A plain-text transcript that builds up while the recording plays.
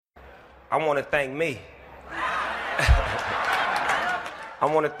I want to thank me. I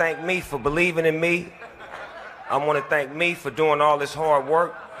want to thank me for believing in me. I want to thank me for doing all this hard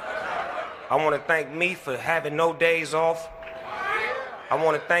work. I want to thank me for having no days off. I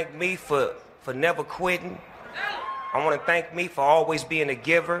want to thank me for never quitting. I want to thank me for always being a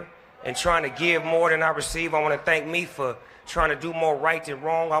giver and trying to give more than I receive. I want to thank me for trying to do more right than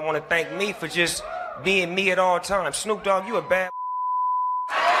wrong. I want to thank me for just being me at all times. Snoop Dogg, you a bad.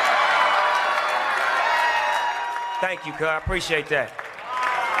 Thank you, cuz. I appreciate that.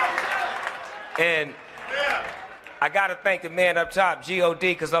 And I gotta thank the man up top, G.O.D.,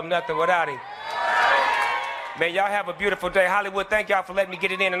 because I'm nothing without him. Man, y'all have a beautiful day. Hollywood, thank y'all for letting me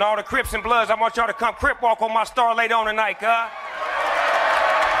get it in. And all the Crips and Bloods, I want y'all to come Crip walk on my star later on tonight, cuz.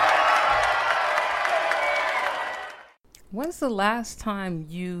 When's the last time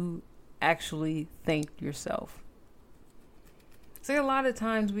you actually thanked yourself? See, a lot of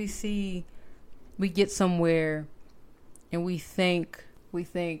times we get somewhere and we thank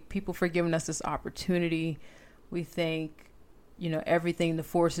people for giving us this opportunity. We thank, everything, the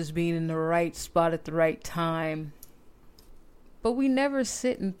forces being in the right spot at the right time. But we never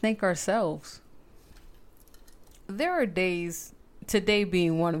sit and thank ourselves. There are days, today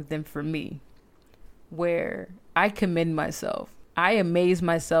being one of them for me, where I commend myself. I amaze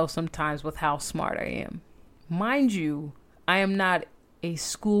myself sometimes with how smart I am. Mind you, I am not a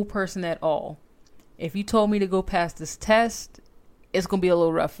school person at all. If you told me to go pass this test, it's going to be a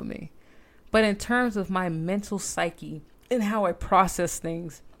little rough for me. But in terms of my mental psyche and how I process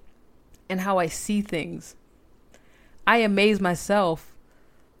things and how I see things, I amaze myself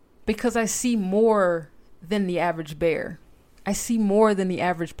because I see more than the average bear. I see more than the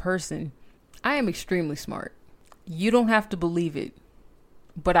average person. I am extremely smart. You don't have to believe it,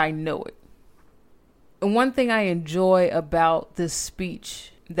 but I know it. And one thing I enjoy about this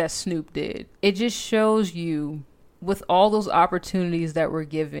speech that Snoop did, it just shows you, with all those opportunities that were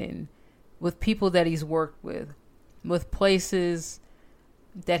given, with people that he's worked with places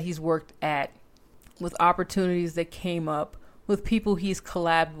that he's worked at, with opportunities that came up, with people he's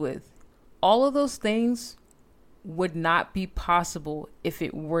collabed with, all of those things would not be possible if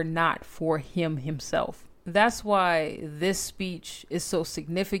it were not for him himself. That's why this speech is so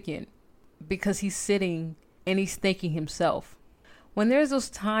significant, because he's sitting and he's thanking himself. When there's those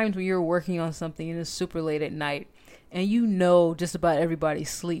times when you're working on something and it's super late at night and just about everybody's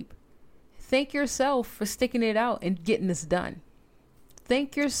asleep, thank yourself for sticking it out and getting this done.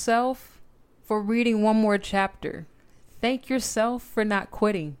 Thank yourself for reading one more chapter. Thank yourself for not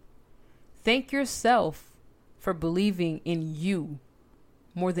quitting. Thank yourself for believing in you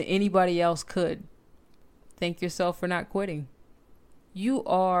more than anybody else could. Thank yourself for not quitting. You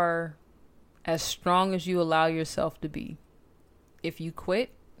are as strong as you allow yourself to be. If you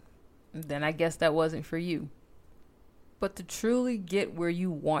quit, then I guess that wasn't for you. But to truly get where you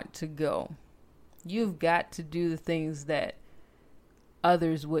want to go, you've got to do the things that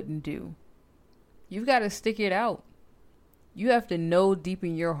others wouldn't do. You've got to stick it out. You have to know deep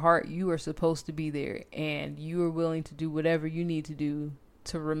in your heart you are supposed to be there, and you are willing to do whatever you need to do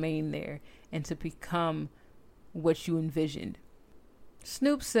to remain there and to become what you envisioned.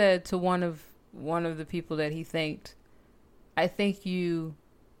 Snoop said to one of the people that he thanked, "I thank you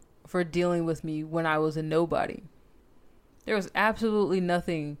for dealing with me when I was a nobody." There was absolutely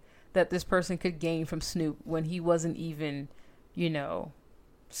nothing that this person could gain from Snoop when he wasn't even,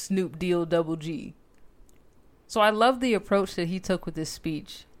 Snoop Deal Double G. So I love the approach that he took with this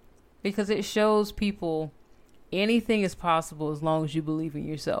speech, because it shows people anything is possible as long as you believe in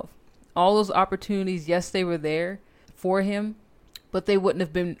yourself. All those opportunities, yes, they were there for him, but they wouldn't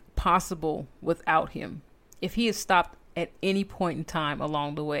have been possible without him. If he had stopped at any point in time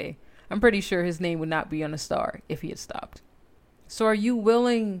along the way, I'm pretty sure his name would not be on the star if he had stopped. So are you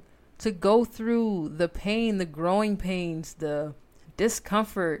willing to go through the pain, the growing pains, the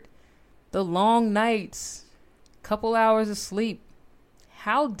discomfort, the long nights, couple hours of sleep?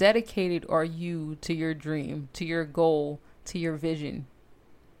 How dedicated are you to your dream, to your goal, to your vision?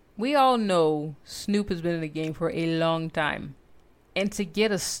 We all know Snoop has been in the game for a long time. And to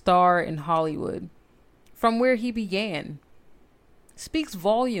get a star in Hollywood from where he began speaks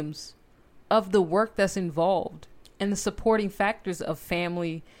volumes of the work that's involved and the supporting factors of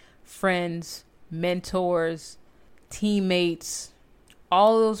family, friends, mentors, teammates,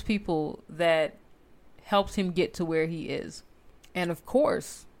 all of those people that helped him get to where he is. And of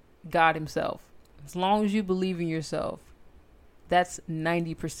course, God himself. As long as you believe in yourself, that's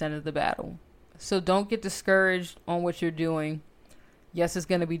 90% of the battle. So don't get discouraged on what you're doing. Yes, it's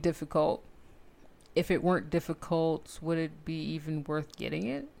going to be difficult. If it weren't difficult, would it be even worth getting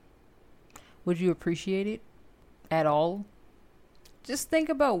it? Would you appreciate it at all? Just think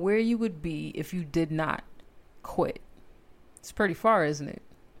about where you would be if you did not quit. It's pretty far, isn't it?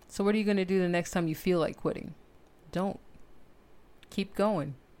 So what are you going to do the next time you feel like quitting? Don't. Keep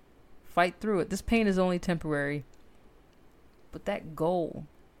going. Fight through it. This pain is only temporary. But that goal,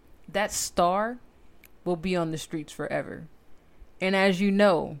 that star, will be on the streets forever. And as you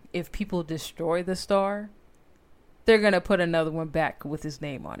know, if people destroy the star, they're going to put another one back with his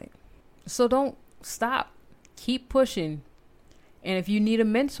name on it. So don't stop. Keep pushing. And if you need a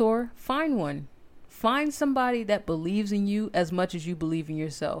mentor, find one. Find somebody that believes in you as much as you believe in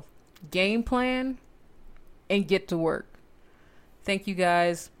yourself. Game plan and get to work. Thank you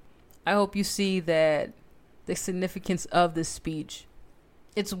guys. I hope you see that the significance of this speech,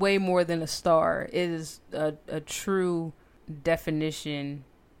 it's way more than a star. It is a true definition,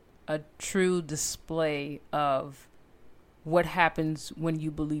 a true display of what happens when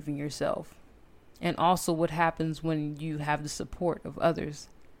you believe in yourself. And also what happens when you have the support of others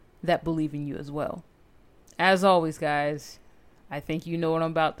that believe in you as well. As always, guys, I think you know what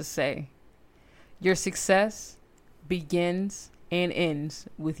I'm about to say. Your success begins and ends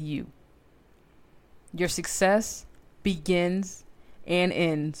with you. Your success begins and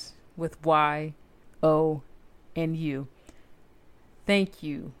ends with Y, O, and U. Thank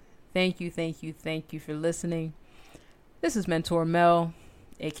you. Thank you, thank you, thank you for listening. This is Mentor Mel,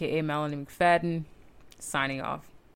 aka Melanie McFadden, signing off.